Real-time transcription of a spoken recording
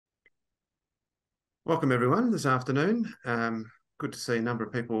Welcome everyone this afternoon. Good to see a number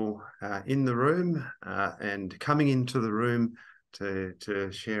of people in the room. Good to see a number of people in the room and coming into the room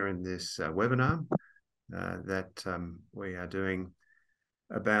to share in this webinar that we are doing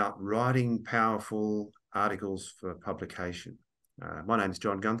about writing powerful articles for publication. My name is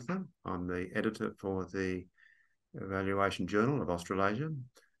John Gunther. I'm the editor for the Evaluation Journal of Australasia,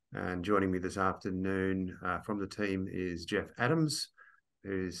 and joining me this afternoon from the team is Jeff Adams,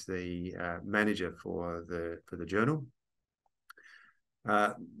 who's the manager for the journal.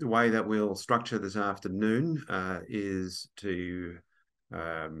 The way that we'll structure this afternoon is to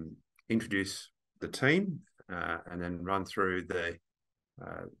introduce the team and then run through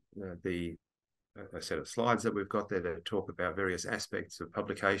a set of slides that we've got there to talk about various aspects of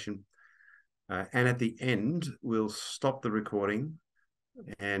publication. And at the end, we'll stop the recording,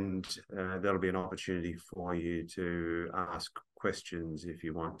 and there'll be an opportunity for you to ask questions if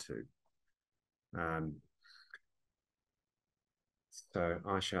you want to. So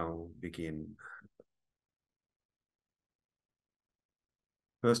I shall begin.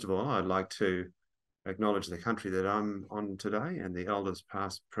 First of all, I'd like to acknowledge the country that I'm on today and the elders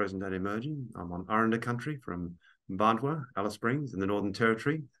past, present and emerging. I'm on Aranda country from Mbantwa, Alice Springs in the Northern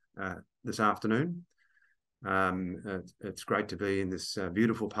Territory this afternoon. It's great to be in this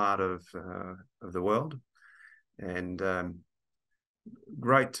beautiful part of the world, and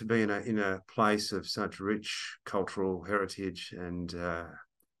great to be in a place of such rich cultural heritage and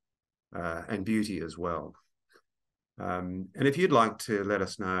beauty as well. And if you'd like to let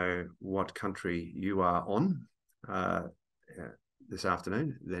us know what country you are on this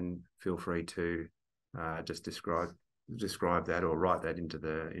afternoon, then feel free to just describe that or write that into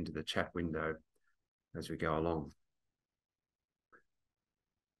the chat window as we go along.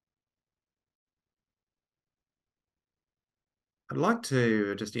 I'd like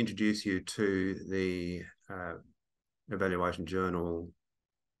to just introduce you to the Evaluation Journal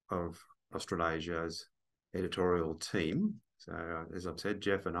of Australasia's editorial team. So, as I've said,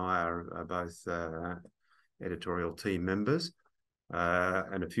 Jeff and I are both editorial team members,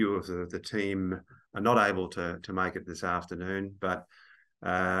 and a few of the team are not able to make it this afternoon, but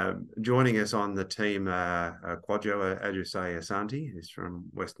joining us on the team are Kwadjo Adjusei Asante, who's from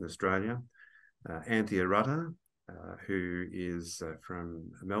Western Australia, Anthea Rutter, who is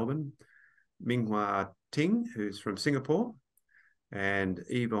from Melbourne, Minghua Ting, who's from Singapore, and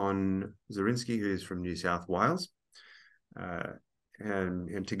Yvonne Zarinsky, who's from New South Wales.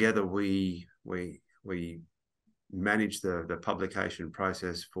 And together we manage the publication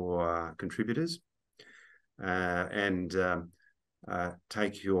process for contributors and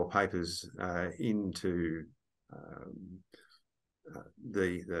take your papers into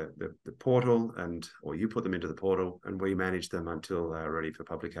the portal, or you put them into the portal, and we manage them until they're ready for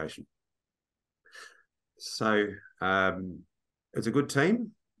publication. So it's a good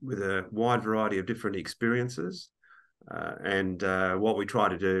team with a wide variety of different experiences, and what we try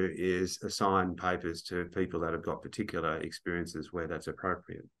to do is assign papers to people that have got particular experiences where that's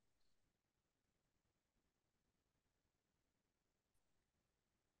appropriate.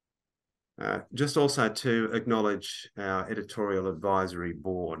 Just also to acknowledge our editorial advisory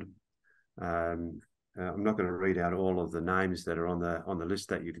board. I'm not going to read out all of the names that are on the list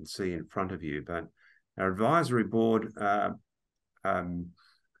that you can see in front of you, but our advisory board are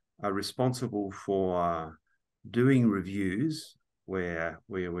responsible for doing reviews where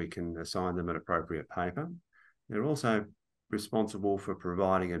we can assign them an appropriate paper. They're also responsible for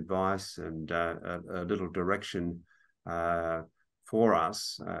providing advice and a little direction for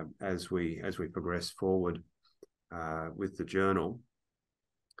us as we progress forward with the journal.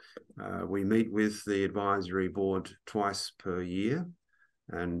 We meet with the advisory board twice per year,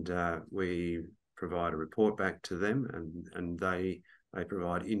 and we provide a report back to them, and they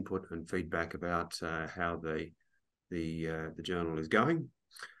provide input and feedback about how the journal is going.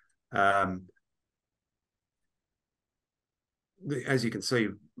 As you can see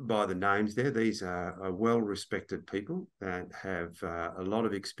by the names there, these are well-respected people that have a lot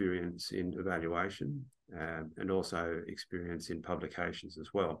of experience in evaluation and also experience in publications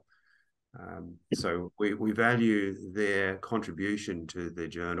as well. So we value their contribution to the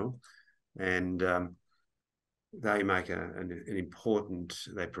journal, and they make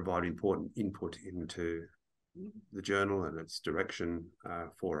they provide important input into the journal and its direction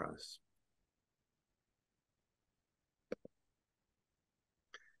for us.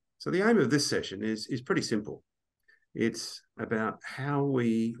 So the aim of this session is pretty simple. It's about how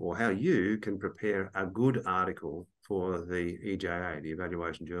you can prepare a good article for the EJA, the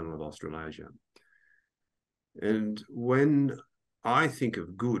Evaluation Journal of Australasia. And when I think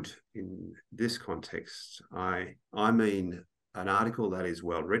of good in this context, I mean an article that is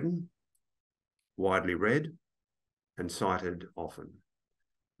well written, widely read, and cited often.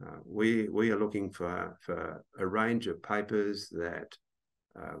 We are looking for a range of papers that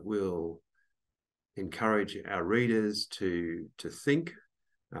will encourage our readers to think,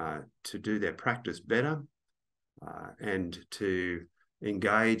 to do their practice better, and to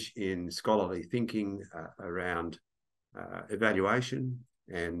engage in scholarly thinking around evaluation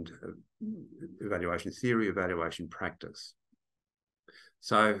and evaluation theory, evaluation practice.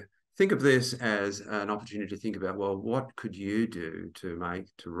 So think of this as an opportunity to think about, well, what could you do to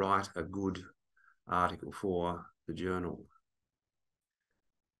write a good article for the journal?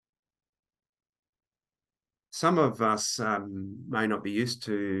 Some of us may not be used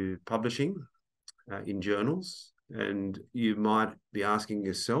to publishing in journals, and you might be asking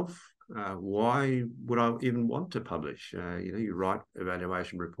yourself, why would I even want to publish? You write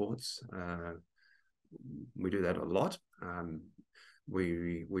evaluation reports. We do that a lot.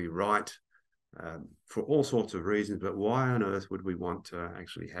 We write for all sorts of reasons, but why on earth would we want to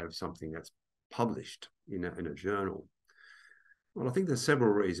actually have something that's published in a journal? Well, I think there's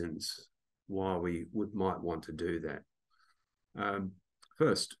several reasons why we might want to do that.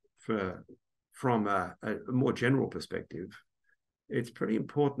 First, from a more general perspective, it's pretty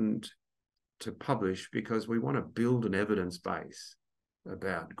important to publish because we want to build an evidence base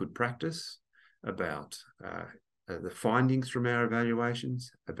about good practice, about the findings from our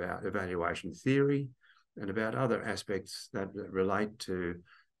evaluations, about evaluation theory, and about other aspects that relate to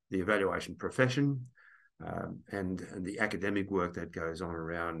the evaluation profession, and the academic work that goes on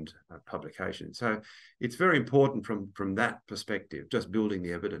around publication. So it's very important from that perspective, just building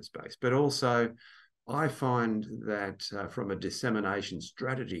the evidence base. But also, I find that from a dissemination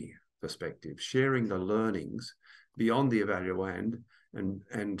strategy perspective, sharing the learnings beyond the evaluand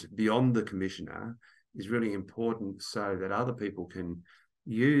and beyond the commissioner is really important, so that other people can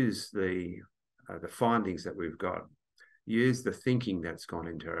use the findings that we've got, use the thinking that's gone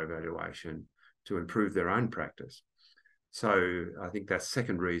into our evaluation to improve their own practice. So I think that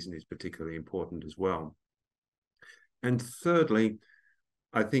second reason is particularly important as well. And thirdly,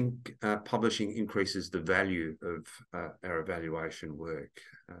 I think publishing increases the value of our evaluation work.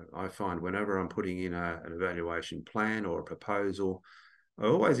 I find whenever I'm putting in an evaluation plan or a proposal, I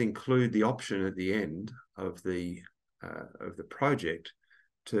always include the option at the end of the project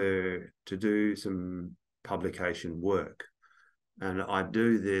to do some publication work. And I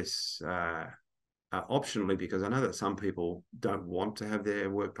do this optionally because I know that some people don't want to have their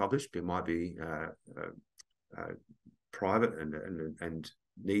work published. It might be private and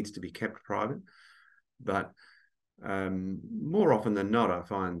needs to be kept private. But more often than not, I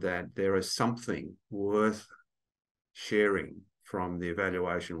find that there is something worth sharing from the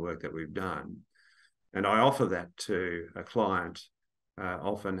evaluation work that we've done. And I offer that to a client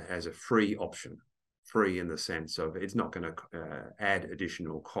often as a free option, free in the sense of it's not going to add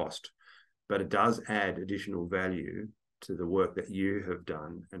additional cost, but it does add additional value to the work that you have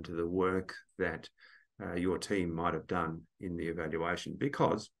done and to the work that your team might have done in the evaluation,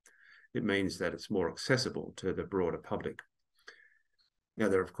 because it means that it's more accessible to the broader public. Now,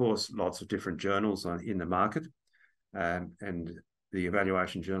 there are, of course, lots of different journals in the market, and the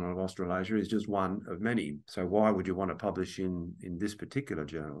Evaluation Journal of Australasia is just one of many. So why would you want to publish in this particular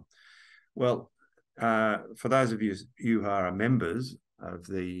journal? Well, for those of you who are members of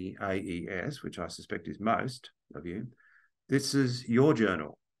the AES, which I suspect is most of you, this is your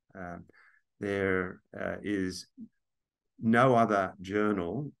journal. There is no other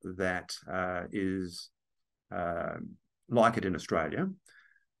journal that is like it in Australia.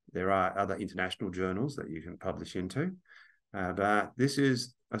 There are other international journals that you can publish into, but this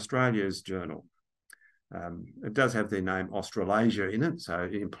is Australia's journal. It does have the name Australasia in it, so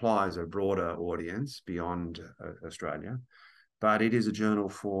it implies a broader audience beyond Australia, but it is a journal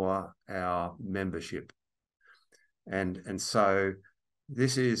for our membership. And so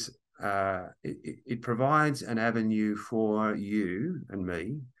this is, it provides an avenue for you and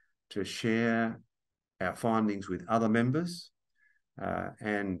me to share our findings with other members,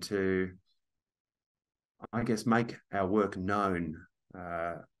 and to, I guess, make our work known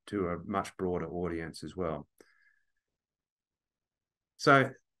to a much broader audience as well. So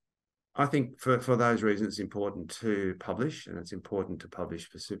I think for those reasons, it's important to publish, and it's important to publish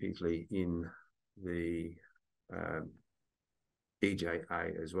specifically in the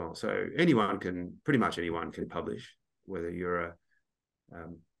EJA as well. So pretty much anyone can publish, whether you're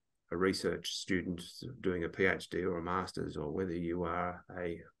a research student doing a PhD or a master's, or whether you are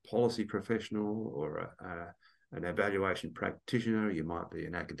a policy professional or an evaluation practitioner, you might be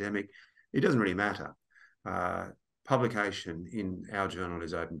an academic. It doesn't really matter. Publication in our journal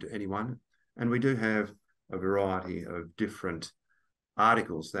is open to anyone, and we do have a variety of different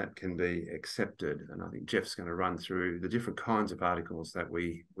articles that can be accepted. And I think Jeff's going to run through the different kinds of articles that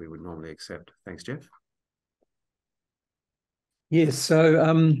we would normally accept. Thanks, Jeff. Yes,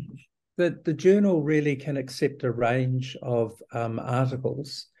 so the journal really can accept a range of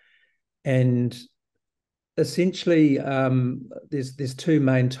articles, and essentially there's two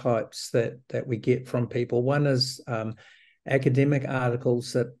main types that we get from people. One is academic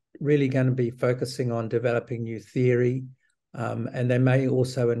articles that really going to be focusing on developing new theory, and they may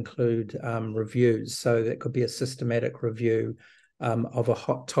also include reviews. So that could be a systematic review of a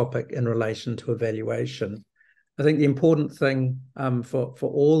hot topic in relation to evaluation. I think the important thing for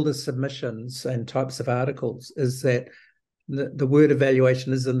all the submissions and types of articles is that the word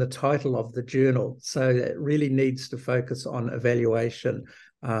evaluation is in the title of the journal. So it really needs to focus on evaluation.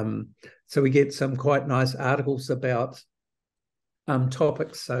 So we get some quite nice articles about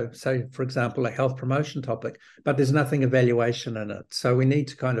topics. So for example, a health promotion topic, but there's nothing evaluation in it. So we need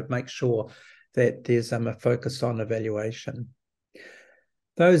to kind of make sure that there's a focus on evaluation.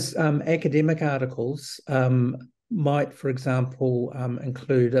 Those academic articles might, for example,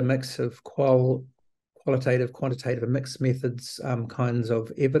 include a mix of qualitative, quantitative, and mixed methods kinds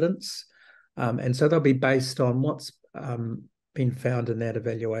of evidence. And so they'll be based on what's been found in that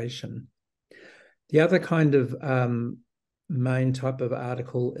evaluation. The other kind of main type of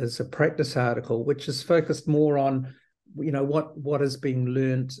article is a practice article, which is focused more on what is being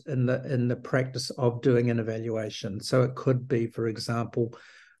learned in the practice of doing an evaluation. So it could be, for example,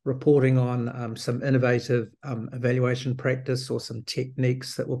 reporting on some innovative evaluation practice or some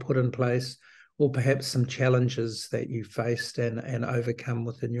techniques that were put in place, or perhaps some challenges that you faced and overcome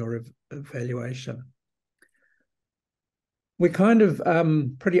within your evaluation. We're kind of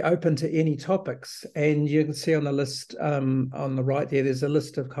pretty open to any topics, and you can see on the list on the right there's a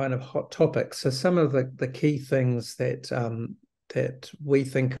list of kind of hot topics. So some of the key things that we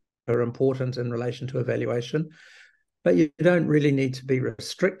think are important in relation to evaluation, but you don't really need to be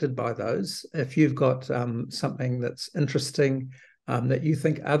restricted by those. If you've got something that's interesting that you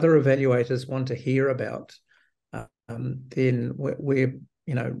think other evaluators want to hear about, then we're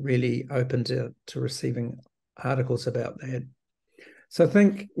really open to receiving articles about that. So I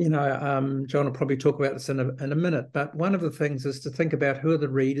think, John will probably talk about this in a minute, but one of the things is to think about who are the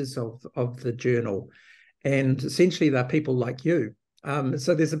readers of the journal. And essentially they're people like you.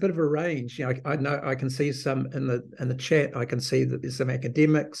 So there's a bit of a range. I know I can see some in the chat. I can see that there's some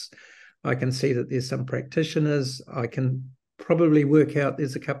academics. I can see that there's some practitioners. I can probably work out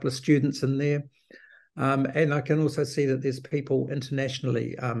there's a couple of students in there. And I can also see that there's people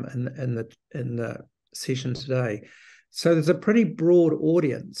internationally in the session today. So there's a pretty broad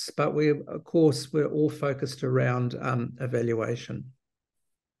audience, but we're all focused around evaluation.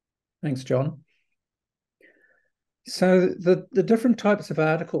 Thanks, John. So the different types of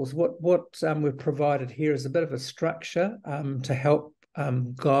articles, what we've provided here is a bit of a structure to help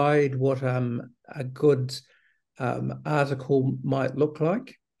guide what a good article might look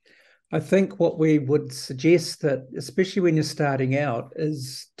like. I think what we would suggest that, especially when you're starting out,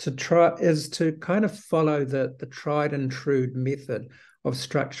 is to kind of follow the tried and true method of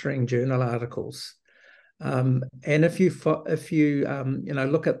structuring journal articles. And if you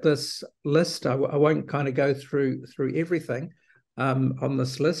look at this list, I won't kind of go through everything on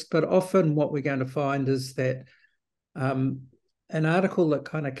this list, but often what we're going to find is that an article that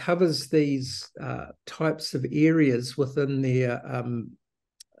kind of covers these types of areas within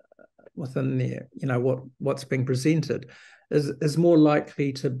what's being presented is more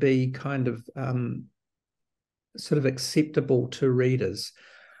likely to be kind of sort of acceptable to readers.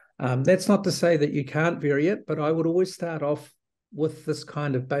 That's not to say that you can't vary it, but I would always start off with this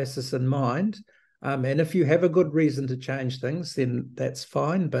kind of basis in mind. And if you have a good reason to change things, then that's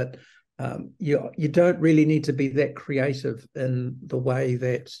fine. But you don't really need to be that creative in the way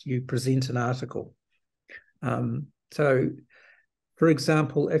that you present an article. So, for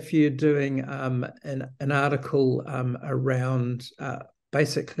example, if you're doing an article around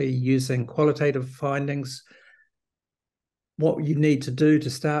basically using qualitative findings, what you need to do to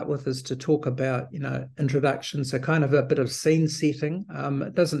start with is to talk about, introduction, so kind of a bit of scene setting.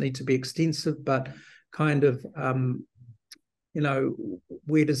 It doesn't need to be extensive, but kind of,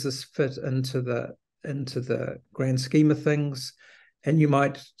 where does this fit into the grand scheme of things? And you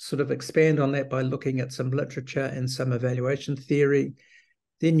might sort of expand on that by looking at some literature and some evaluation theory.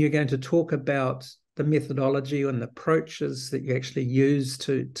 Then you're going to talk about the methodology and the approaches that you actually use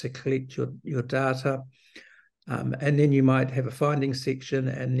to collect your data. And then you might have a findings section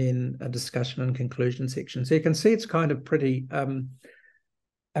and then a discussion and conclusion section. So you can see it's kind of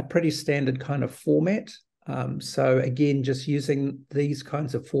a pretty standard kind of format. So again, just using these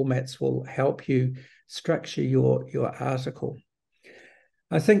kinds of formats will help you structure your article.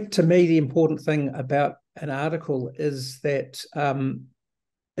 I think, to me, the important thing about an article is that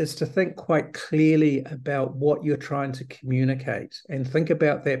is to think quite clearly about what you're trying to communicate, and think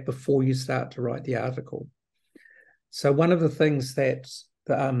about that before you start to write the article. So one of the things that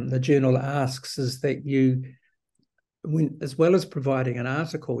the journal asks is that you, as well as providing an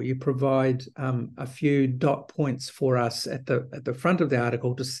article, you provide a few dot points for us at the front of the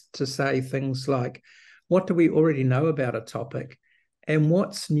article to say things like, what do we already know about a topic, and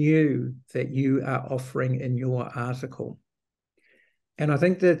what's new that you are offering in your article. And I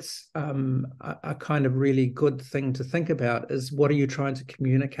think that's a kind of really good thing to think about, is what are you trying to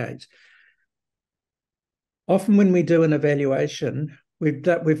communicate? Often when we do an evaluation, we've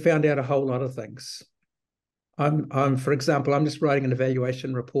found out a whole lot of things. For example, I'm just writing an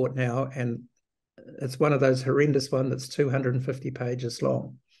evaluation report now, and it's one of those horrendous ones that's 250 pages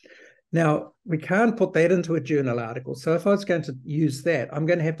long. Now, we can't put that into a journal article. So if I was going to use that, I'm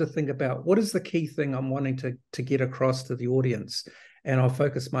going to have to think about what is the key thing I'm wanting to get across to the audience, and I'll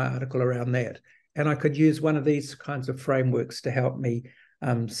focus my article around that. And I could use one of these kinds of frameworks to help me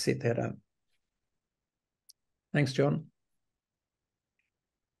set that up. Thanks, John.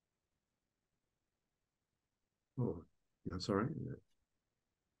 Oh, I'm sorry.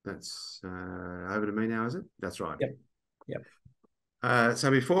 That's over to me now, is it? That's right. Yep. Yep. So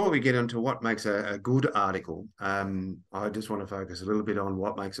before we get into what makes a good article, I just want to focus a little bit on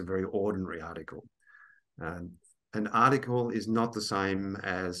what makes a very ordinary article. An article is not the same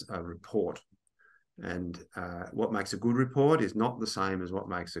as a report, and what makes a good report is not the same as what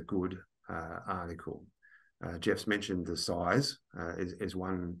makes a good article. Jeff's mentioned the size is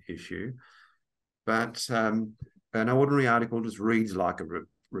one issue, but an ordinary article just reads like a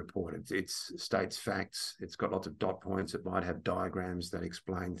report. It states facts. It's got lots of dot points. It might have diagrams that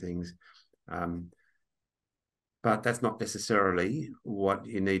explain things. But that's not necessarily what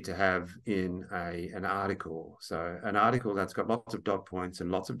you need to have in an article. So an article that's got lots of dot points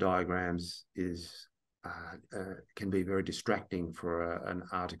and lots of diagrams can be very distracting for an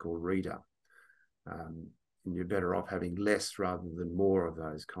article reader. And you're better off having less rather than more of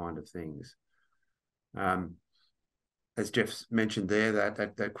those kind of things. As Jeff mentioned there,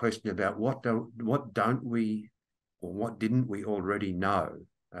 that question about what don't we, or what didn't we already know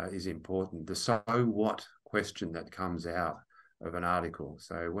is important. The so what question that comes out of an article.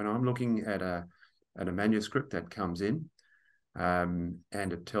 So when I'm looking at a manuscript that comes in, and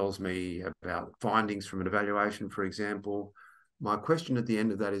it tells me about findings from an evaluation, for example, my question at the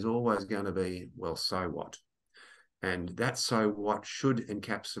end of that is always going to be, well, so what? And that so what should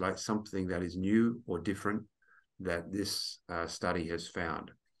encapsulate something that is new or different that this study has found.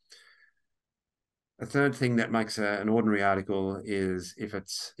 A third thing that makes an ordinary article is if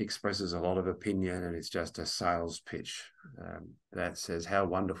it expresses a lot of opinion and it's just a sales pitch that says how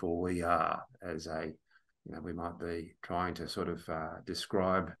wonderful we are as we might be trying to sort of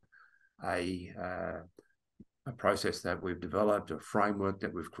describe a process that we've developed, a framework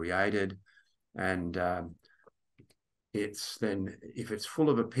that we've created, and it's then, if it's full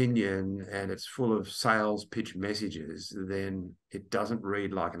of opinion and it's full of sales pitch messages, then it doesn't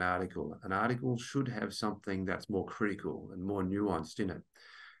read like an article. An article should have something that's more critical and more nuanced in it,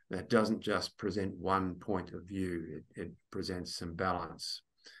 that doesn't just present one point of view. It presents some balance.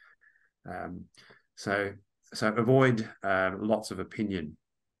 So avoid lots of opinion.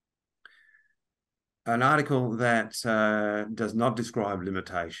 An article that does not describe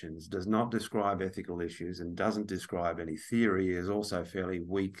limitations, does not describe ethical issues, and doesn't describe any theory is also fairly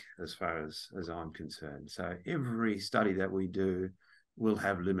weak as far as I'm concerned. So every study that we do will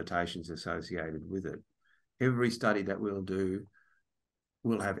have limitations associated with it. Every study that we'll do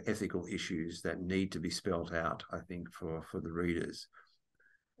will have ethical issues that need to be spelt out, I think, for the readers.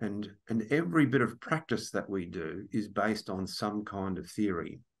 And every bit of practice that we do is based on some kind of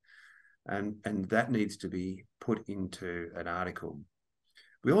theory. And that needs to be put into an article.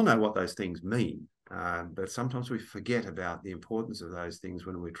 We all know what those things mean, but sometimes we forget about the importance of those things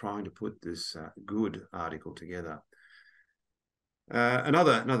when we're trying to put this good article together.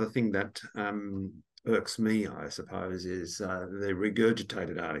 Another thing that irks me, I suppose, is the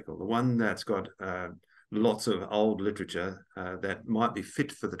regurgitated article, the one that's got lots of old literature that might be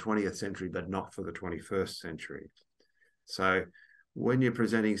fit for the 20th century, but not for the 21st century. So when you're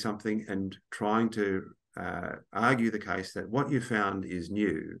presenting something and trying to argue the case that what you found is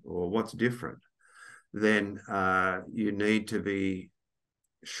new or what's different, then you need to be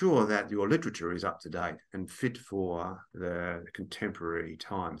sure that your literature is up to date and fit for the contemporary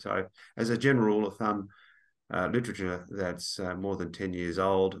time. So as a general rule of thumb, literature that's more than 10 years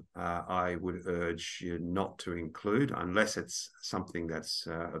old, I would urge you not to include unless it's something that's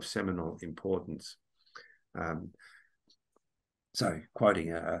of seminal importance. So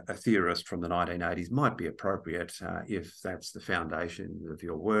quoting a theorist from the 1980s might be appropriate if that's the foundation of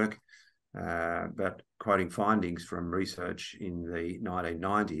your work. But quoting findings from research in the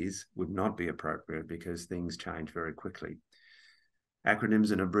 1990s would not be appropriate because things change very quickly.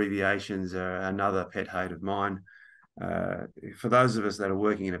 Acronyms and abbreviations are another pet hate of mine. For those of us that are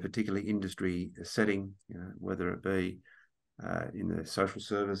working in a particular industry setting, whether it be in the social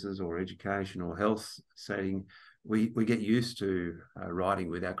services or education or health setting, we get used to writing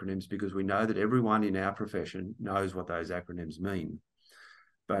with acronyms because we know that everyone in our profession knows what those acronyms mean.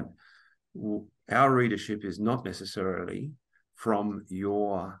 But our readership is not necessarily from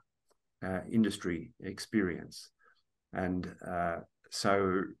your industry experience. And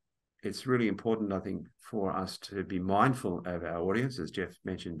so it's really important, I think, for us to be mindful of our audience, as Jeff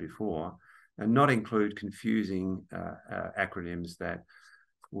mentioned before, and not include confusing acronyms that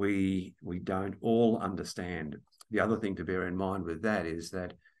we don't all understand. The other thing to bear in mind with that is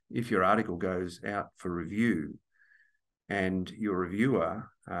that if your article goes out for review and your reviewer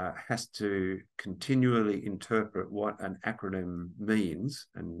has to continually interpret what an acronym means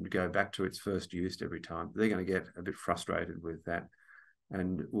and go back to its first use every time, they're going to get a bit frustrated with that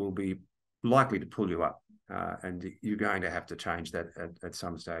and will be likely to pull you up. And you're going to have to change that at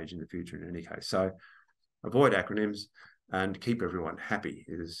some stage in the future in any case. So avoid acronyms and keep everyone happy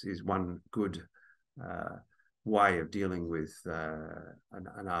is one good way of dealing with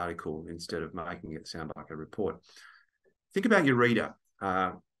an article instead of making it sound like a report. Think about your reader.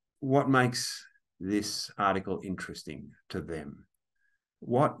 What makes this article interesting to them?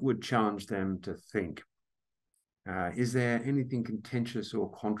 What would challenge them to think? Is there anything contentious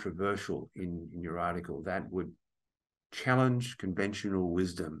or controversial in your article that would challenge conventional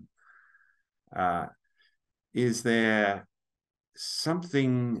wisdom? Is there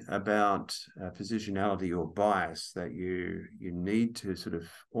something about positionality or bias that you need to sort of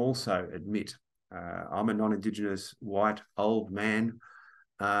also admit? I'm a non-Indigenous white old man,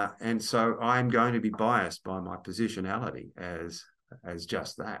 and so I'm going to be biased by my positionality as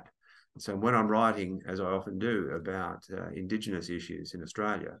just that. So when I'm writing, as I often do, about Indigenous issues in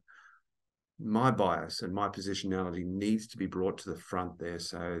Australia, my bias and my positionality needs to be brought to the front there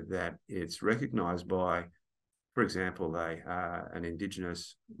so that it's recognised by, for example, an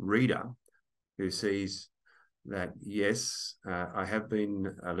Indigenous reader who sees that, yes, I have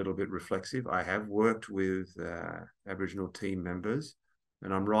been a little bit reflexive. I have worked with Aboriginal team members,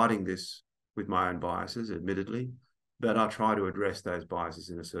 and I'm writing this with my own biases, admittedly, but I'll try to address those biases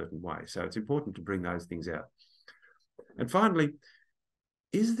in a certain way. So it's important to bring those things out. And finally,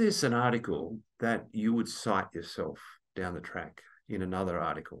 is this an article that you would cite yourself down the track in another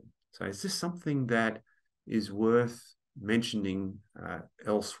article? So is this something that is worth mentioning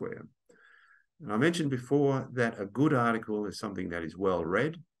elsewhere? And I mentioned before that a good article is something that is well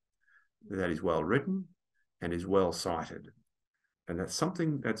read, that is well written, and is well cited. And that's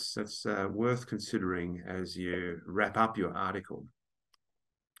something that's worth considering as you wrap up your article.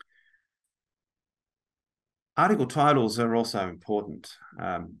 Article titles are also important.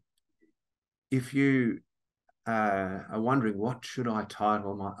 If you are wondering, what should I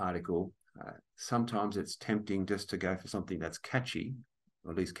title my article? Sometimes it's tempting just to go for something that's catchy,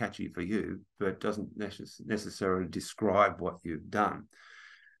 or at least catchy for you, but doesn't necessarily describe what you've done.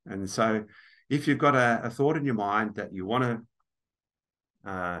 And so if you've got a thought in your mind that you want to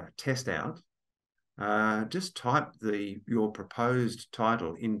test out, just type your proposed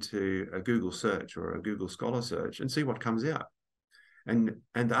title into a Google search or a Google Scholar search and see what comes out. And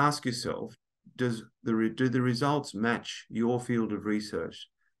ask yourself, do the results match your field of research?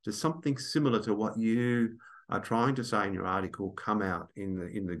 Does something similar to what you are trying to say in your article come out in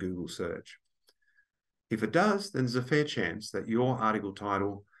the Google search? If it does, then there's a fair chance that your article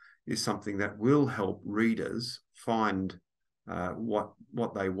title is something that will help readers find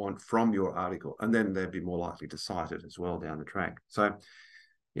what they want from your article, and then they'd be more likely to cite it as well down the track. So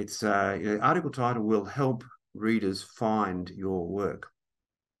it's article title will help readers find your work.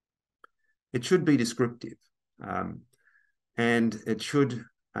 It should be descriptive, and it should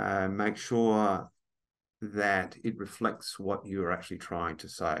make sure that it reflects what you're actually trying to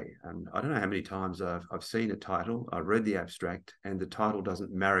say. And I don't know how many times I've seen a title, I've read the abstract, and the title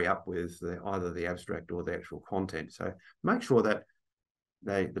doesn't marry up with either the abstract or the actual content. So make sure that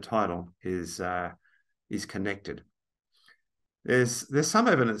the title is is connected. There's some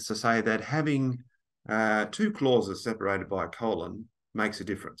evidence to say that having two clauses separated by a colon makes a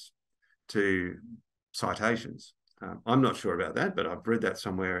difference to citations. I'm not sure about that, but I've read that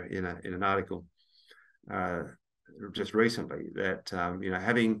somewhere in an article just recently, that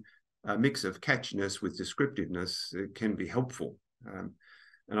having a mix of catchiness with descriptiveness can be helpful.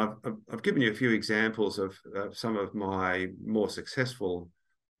 And I've given you a few examples of some of my more successful,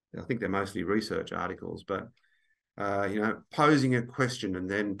 I think they're mostly research articles, but posing a question and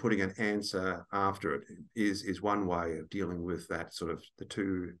then putting an answer after it is one way of dealing with that sort of the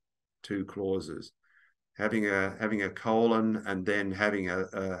two clauses. Having a colon and then having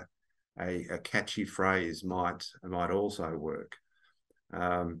a catchy phrase might also work.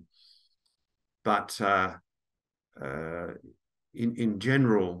 But in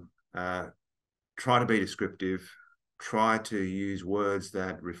general, try to be descriptive. Try to use words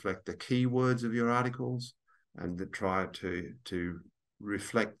that reflect the keywords of your articles, and that try to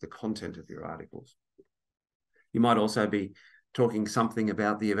reflect the content of your articles. You might also be talking something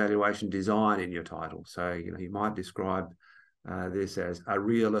about the evaluation design in your title. So you might describe this as a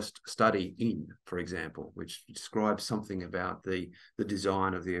realist study in, for example, which describes something about the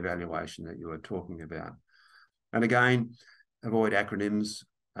design of the evaluation that you are talking about. And again, avoid acronyms,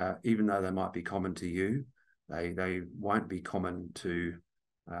 even though they might be common to you. They won't be common to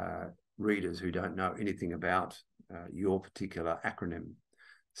readers who don't know anything about your particular acronym.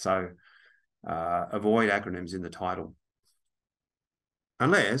 So avoid acronyms in the title,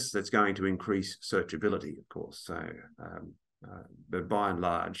 unless that's going to increase searchability, of course. So, but by and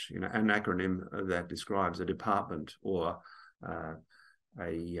large, an acronym that describes a department or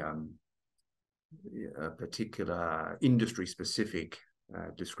a particular industry-specific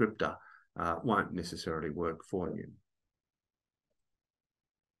descriptor won't necessarily work for you.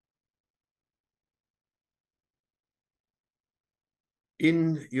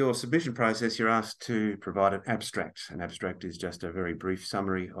 In your submission process, you're asked to provide an abstract. An abstract is just a very brief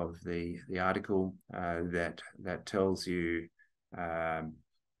summary of the article that tells you about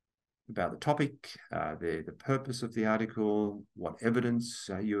the topic, the purpose of the article, what evidence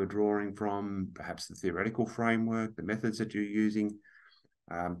you are drawing from, perhaps the theoretical framework, the methods that you're using,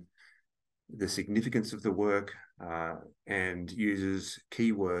 the significance of the work, and uses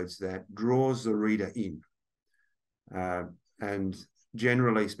keywords that draws the reader in. And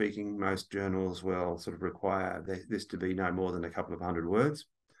generally speaking, most journals will sort of require this to be no more than a couple of hundred words.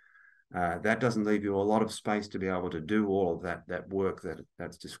 That doesn't leave you a lot of space to be able to do all of that work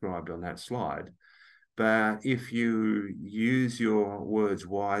that's described on that slide. But if you use your words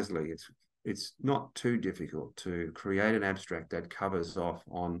wisely, it's not too difficult to create an abstract that covers off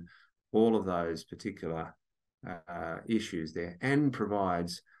on all of those particular issues there and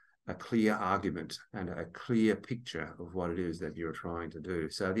provides a clear argument and a clear picture of what it is that you're trying to do.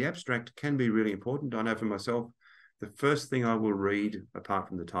 So the abstract can be really important. I know for myself, the first thing I will read, apart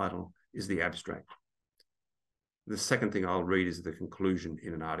from the title, is the abstract. The second thing I'll read is the conclusion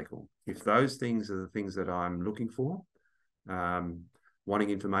in an article. If those things are the things that I'm looking for,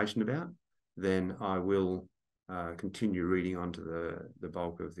 wanting information about, then I will continue reading on to the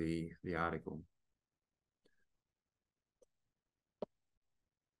bulk of the article.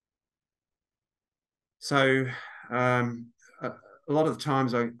 So a lot of the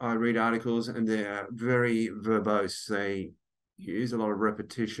times I read articles and they're very verbose. They use a lot of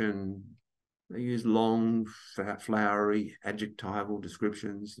repetition. They use long, flowery, adjectival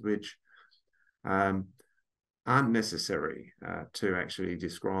descriptions, which aren't necessary to actually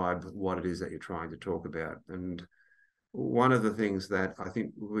describe what it is that you're trying to talk about. And one of the things that I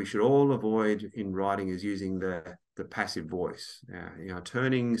think we should all avoid in writing is using the passive voice.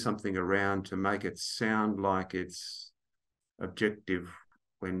 Turning something around to make it sound like it's objective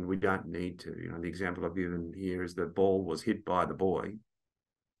when we don't need to. The example I've given here is the ball was hit by the boy,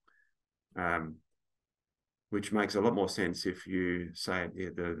 which makes a lot more sense if you say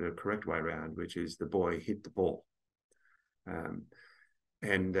it the correct way around, which is the boy hit the ball.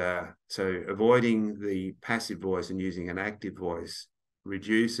 So avoiding the passive voice and using an active voice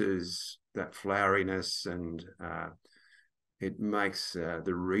reduces that floweriness, and it makes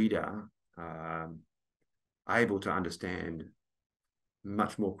the reader able to understand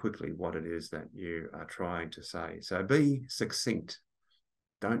much more quickly what it is that you are trying to say. So be succinct.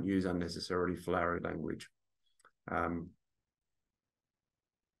 Don't use unnecessarily flowery language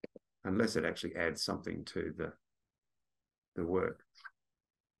unless it actually adds something to the work.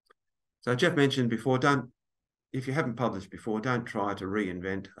 So Jeff mentioned before, if you haven't published before, don't try to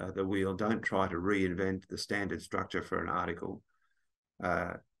reinvent the wheel. Don't try to reinvent the standard structure for an article.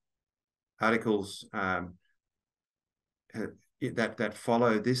 articles that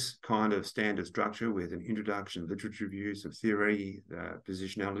follow this kind of standard structure with an introduction, literature reviews of theory,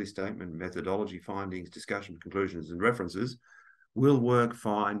 positionality statement, methodology findings, discussion, conclusions, and references will work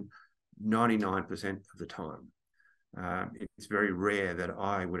fine 99% of the time. It's very rare that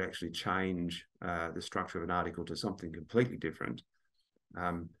I would actually change the structure of an article to something completely different,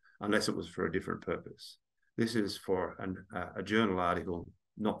 unless it was for a different purpose. This is for a journal article,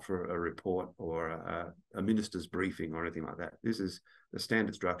 not for a report or a minister's briefing or anything like that. This is the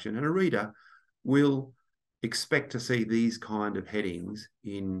standard structure, and a reader will expect to see these kind of headings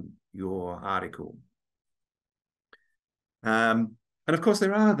in your article. And of course,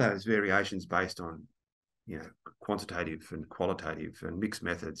 there are those variations based on, quantitative and qualitative and mixed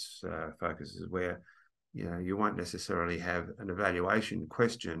methods focuses where, you won't necessarily have an evaluation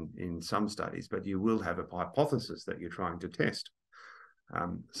question in some studies, but you will have a hypothesis that you're trying to test.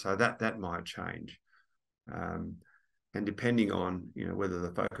 So that might change. And depending on, whether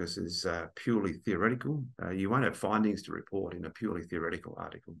the focus is purely theoretical, you won't have findings to report in a purely theoretical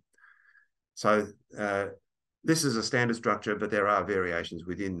article. So this is a standard structure, but there are variations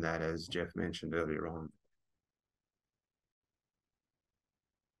within that, as Jeff mentioned earlier on.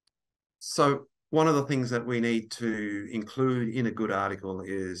 So one of the things that we need to include in a good article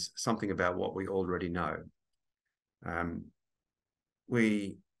is something about what we already know.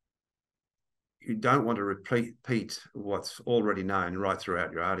 You don't want to repeat what's already known right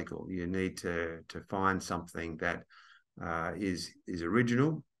throughout your article. You need to find something that is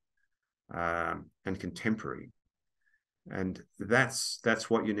original and contemporary, and that's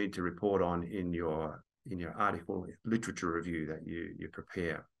what you need to report on in your article literature review that you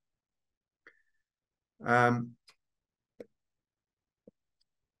prepare.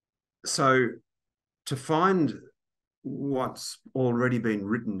 So to find what's already been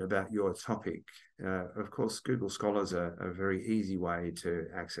written about your topic, of course, Google Scholar's a very easy way to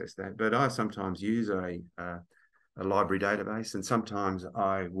access that, but I sometimes use a library database, and sometimes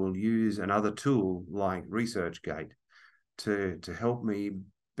I will use another tool like ResearchGate to help me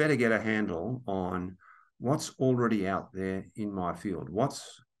better get a handle on what's already out there in my field,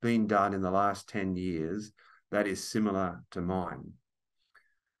 what's been done in the last 10 years that is similar to mine.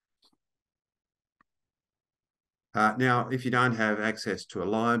 Now, if you don't have access to a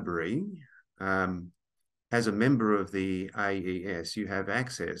library, as a member of the AES, you have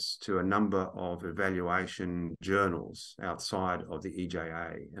access to a number of evaluation journals outside of the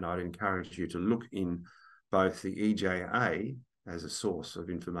EJA, and I'd encourage you to look in both the EJA as a source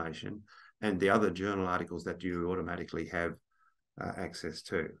of information and the other journal articles that you automatically have access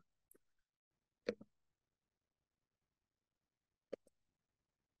to.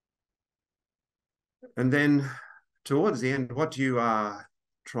 And then towards the end, what you are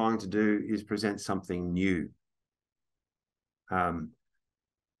trying to do is present something new.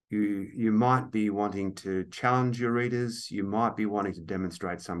 You might be wanting to challenge your readers. You might be wanting to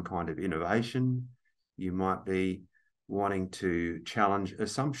demonstrate some kind of innovation. You might be wanting to challenge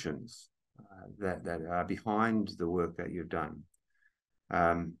assumptions that are behind the work that you've done.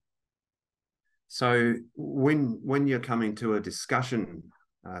 So when you're coming to a discussion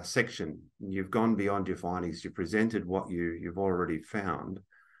section, you've gone beyond your findings, you've presented what you've already found.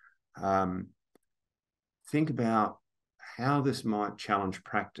 Think about how this might challenge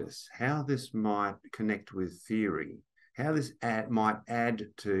practice, how this might connect with theory, how this might add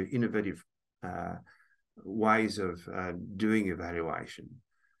to innovative ways of doing evaluation,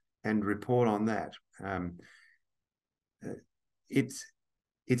 and report on that.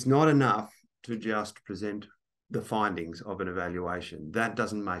 It's not enough to just present the findings of an evaluation. That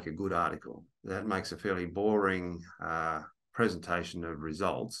doesn't make a good article. That makes a fairly boring presentation of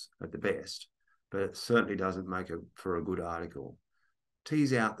results at the best, but it certainly doesn't make for a good article.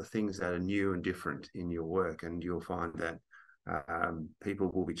 Tease out the things that are new and different in your work, and you'll find that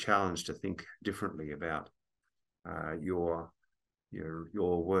people will be challenged to think differently about your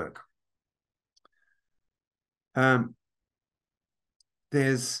work.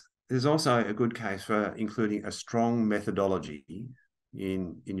 There's also a good case for including a strong methodology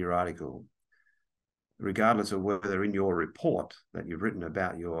in your article, regardless of whether in your report that you've written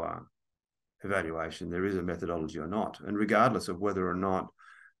about your evaluation there is a methodology or not, and regardless of whether or not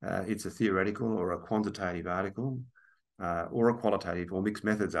it's a theoretical or a quantitative article or a qualitative or mixed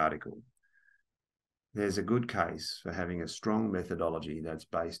methods article. There's a good case for having a strong methodology that's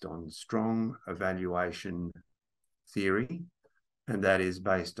based on strong evaluation theory, and that is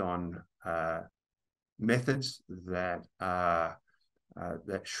based on methods that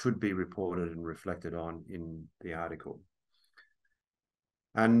should be reported and reflected on in the article.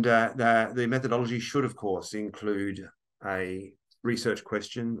 And the methodology should, of course, include a research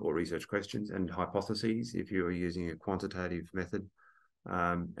question or research questions and hypotheses if you are using a quantitative method,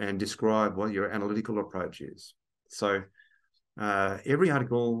 and describe what your analytical approach is. So every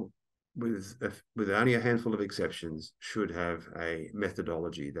article, with only a handful of exceptions, should have a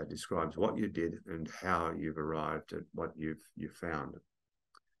methodology that describes what you did and how you've arrived at what you've found.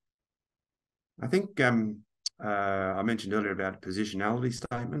 I think I mentioned earlier about positionality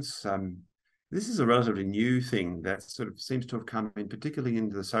statements. This is a relatively new thing that sort of seems to have come in, particularly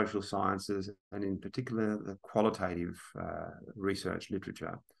into the social sciences and in particular the qualitative research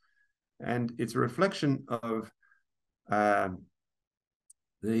literature. And it's a reflection of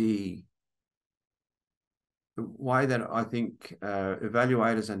the way that I think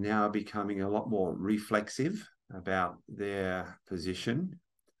evaluators are now becoming a lot more reflexive about their position,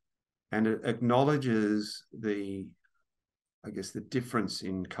 and it acknowledges I guess the difference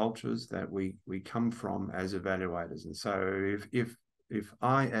in cultures that we come from as evaluators. And so if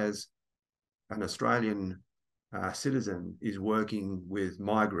I, as an Australian citizen, is working with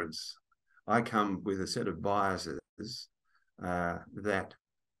migrants, I come with a set of biases that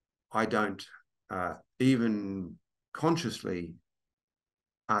I don't even consciously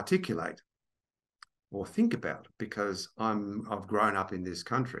articulate or think about, because I've grown up in this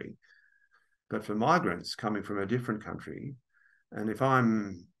country. But for migrants coming from a different country, and if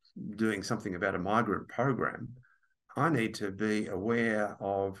I'm doing something about a migrant program, I need to be aware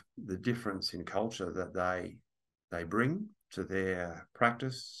of the difference in culture that they bring to their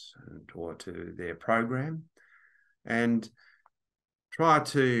practice or to their program, and try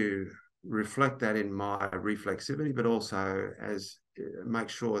to reflect that in my reflexivity, but also as make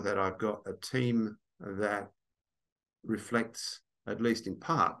sure that I've got a team that reflects, at least in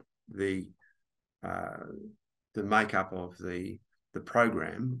part, the makeup of the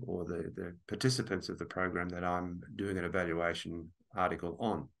program or the participants of the program that I'm doing an evaluation article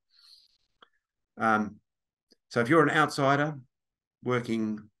on. So if you're an outsider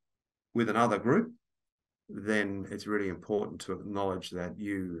working with another group, then it's really important to acknowledge that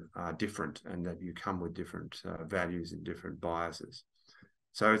you are different and that you come with different values and different biases.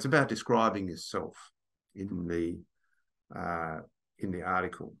 So it's about describing yourself in the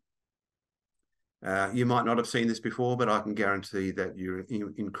article. You might not have seen this before, but I can guarantee that you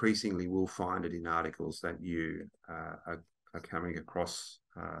increasingly will find it in articles that you are coming across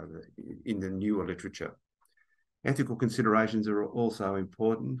in the newer literature. Ethical considerations are also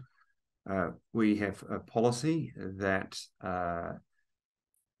important. We have a policy that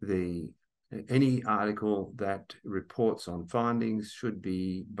any article that reports on findings should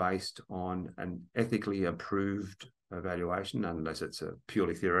be based on an ethically approved evaluation, unless it's a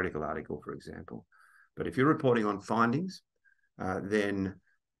purely theoretical article, for example. But if you're reporting on findings, then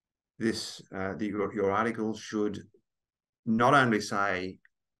your article should not only say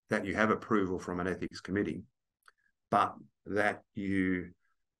that you have approval from an ethics committee, but that you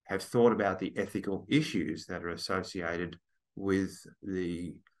have thought about the ethical issues that are associated with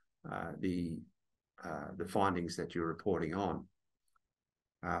the findings that you're reporting on.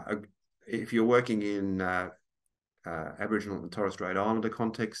 If you're working in Aboriginal and Torres Strait Islander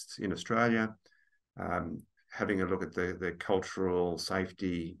contexts in Australia, having a look at the cultural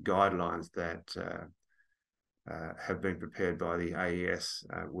safety guidelines that have been prepared by the AES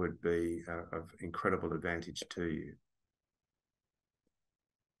would be of incredible advantage to you.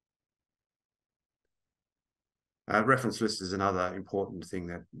 Reference list is another important thing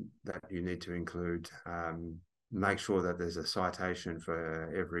that you need to include. Make sure that there's a citation for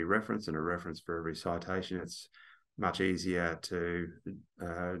every reference and a reference for every citation. It's much easier to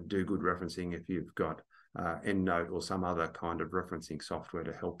do good referencing if you've got EndNote or some other kind of referencing software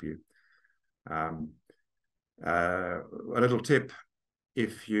to help you. A little tip: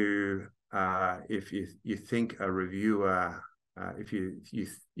 if you think a reviewer, if you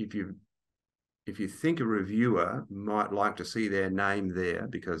think a reviewer might like to see their name there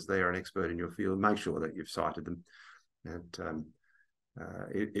because they are an expert in your field, make sure that you've cited them. And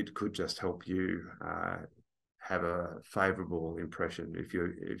it could just help you have a favourable impression. If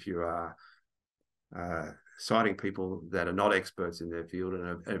you are citing people that are not experts in their field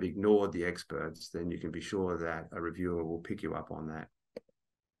and have ignored the experts, then you can be sure that a reviewer will pick you up on that.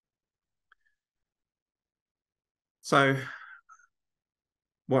 So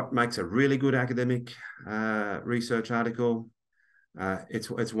what makes a really good academic research article?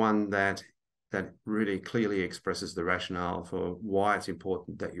 It's one that really clearly expresses the rationale for why it's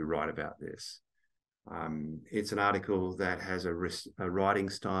important that you write about this. It's an article that has a writing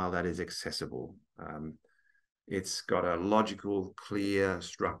style that is accessible. It's got a logical, clear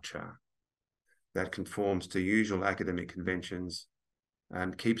structure that conforms to usual academic conventions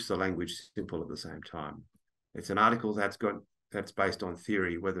and keeps the language simple at the same time. It's an article that's based on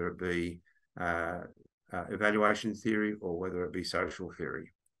theory, whether it be evaluation theory or whether it be social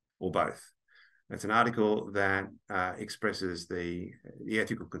theory, or both. It's an article that expresses the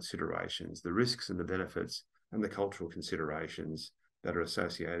ethical considerations, the risks and the benefits, and the cultural considerations that are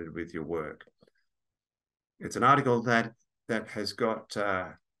associated with your work. It's an article that has got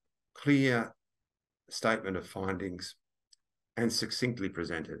clear statement of findings and succinctly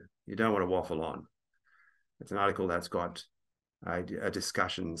presented. You don't want to waffle on. It's an article that's got a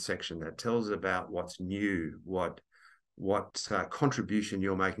discussion section that tells about what's new, what contribution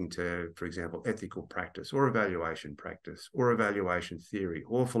you're making to, for example, ethical practice or evaluation theory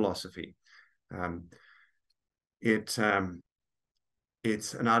or philosophy. It's an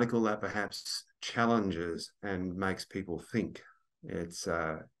article that perhaps challenges and makes people think. It's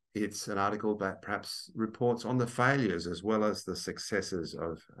an article that perhaps reports on the failures as well as the successes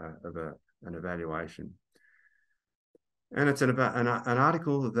of an evaluation. And it's an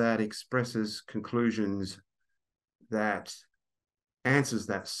article that expresses conclusions that answers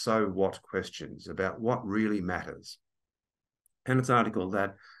that so what questions about what really matters. And it's an article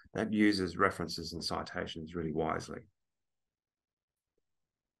that uses references and citations really wisely.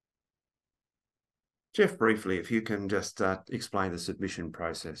 Jeff, briefly, if you can just explain the submission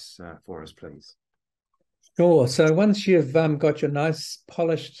process for us, please. Sure. So once you've got your nice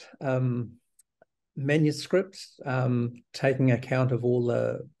polished manuscript, taking account of all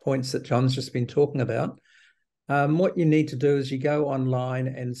the points that John's just been talking about, what you need to do is you go online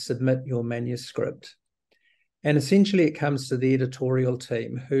and submit your manuscript. And essentially it comes to the editorial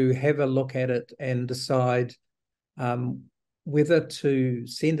team who have a look at it and decide whether to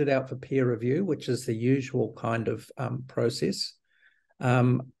send it out for peer review, which is the usual kind of process,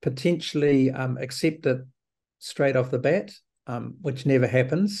 potentially accept it straight off the bat, which never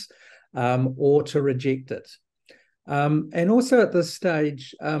happens, or to reject it. And also at this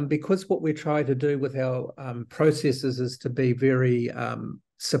stage, because what we try to do with our processes is to be very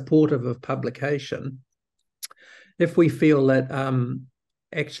supportive of publication, if we feel that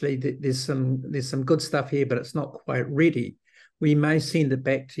actually there's some good stuff here, but it's not quite ready, we may send it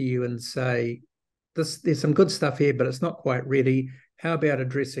back to you and say, there's some good stuff here, but it's not quite ready. How about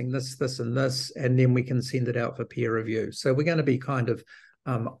addressing this, this, and this? And then we can send it out for peer review. So we're going to be kind of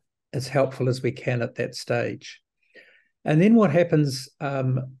as helpful as we can at that stage. And then what happens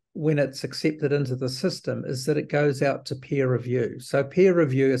when it's accepted into the system is that it goes out to peer review. So peer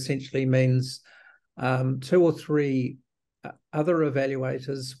review essentially means 2 or 3 other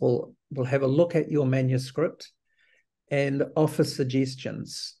evaluators will have a look at your manuscript and offer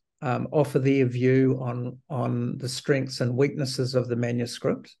suggestions, offer their view on the strengths and weaknesses of the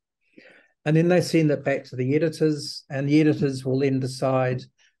manuscript. And then they send it back to the editors, and the editors will then decide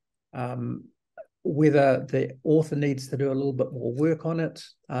whether the author needs to do a little bit more work on it,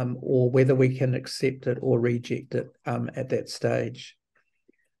 or whether we can accept it or reject it at that stage.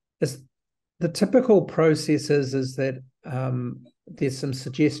 The typical process is that there's some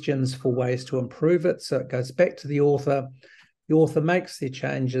suggestions for ways to improve it. So it goes back to the author makes their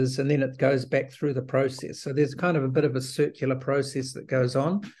changes, and then it goes back through the process. So there's kind of a bit of a circular process that goes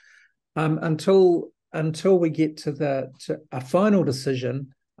on until we get to a final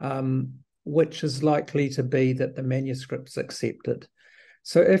decision, which is likely to be that the manuscript's accepted.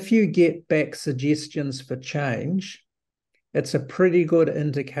 So if you get back suggestions for change, it's a pretty good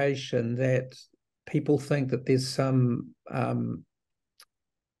indication that people think that there's some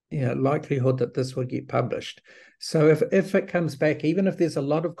likelihood that this will get published. So if it comes back, even if there's a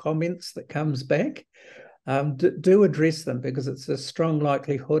lot of comments that comes back, do address them, because it's a strong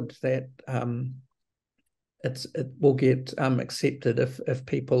likelihood that it will get accepted if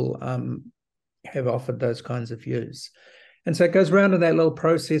people have offered those kinds of views. And so it goes around in that little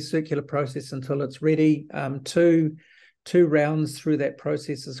process, circular process, until it's ready. Two rounds through that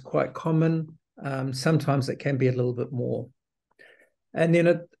process is quite common. Sometimes it can be a little bit more. And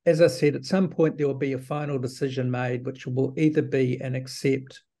then, as I said, at some point there will be a final decision made, which will either be an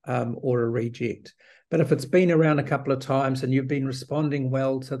accept or a reject. But if it's been around a couple of times and you've been responding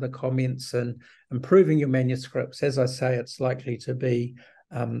well to the comments and improving your manuscripts, as I say, it's likely to be,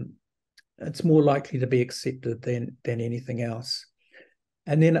 it's more likely to be accepted than anything else.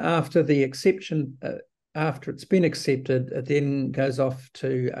 And then after the acceptance, after it's been accepted, it then goes off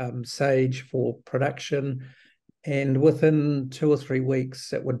to Sage for production. And within 2 or 3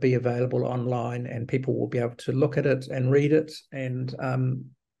 weeks, it would be available online, and people will be able to look at it and read it and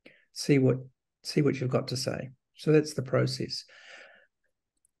see what see what you've got to say. So that's the process.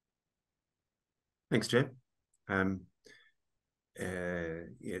 Thanks, Jeff.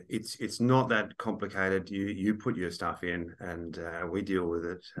 It's not that complicated. You put your stuff in, and we deal with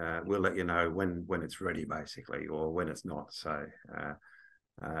it. We'll let you know when it's ready, basically, or when it's not. So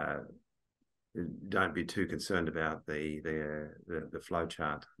don't be too concerned about the flow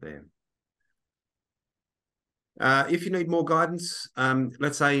chart there. If you need more guidance,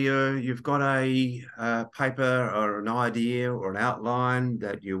 let's say you've got a paper or an idea or an outline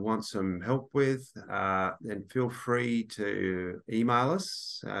that you want some help with, then feel free to email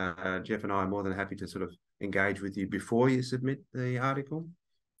us. Jeff and I are more than happy to sort of engage with you before you submit the article.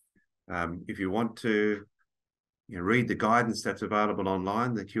 If you want to read the guidance that's available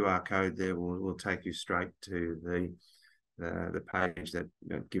online, the QR code there will take you straight to the page that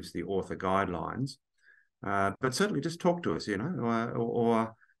gives the author guidelines. But certainly just talk to us,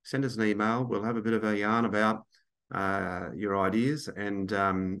 or send us an email. We'll have a bit of a yarn about your ideas, and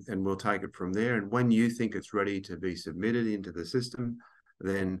we'll take it from there. And when you think it's ready to be submitted into the system,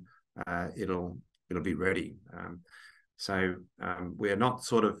 then it'll be ready. So we are not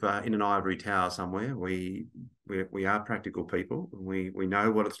sort of in an ivory tower somewhere. We are practical people. We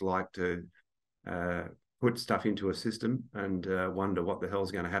know what it's like to put stuff into a system and wonder what the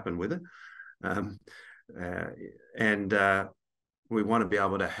hell's going to happen with it. And we want to be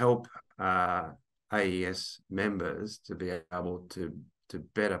able to help AES members to be able to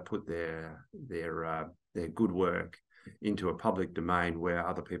better put their good work into a public domain where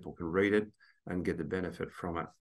other people can read it and get the benefit from it.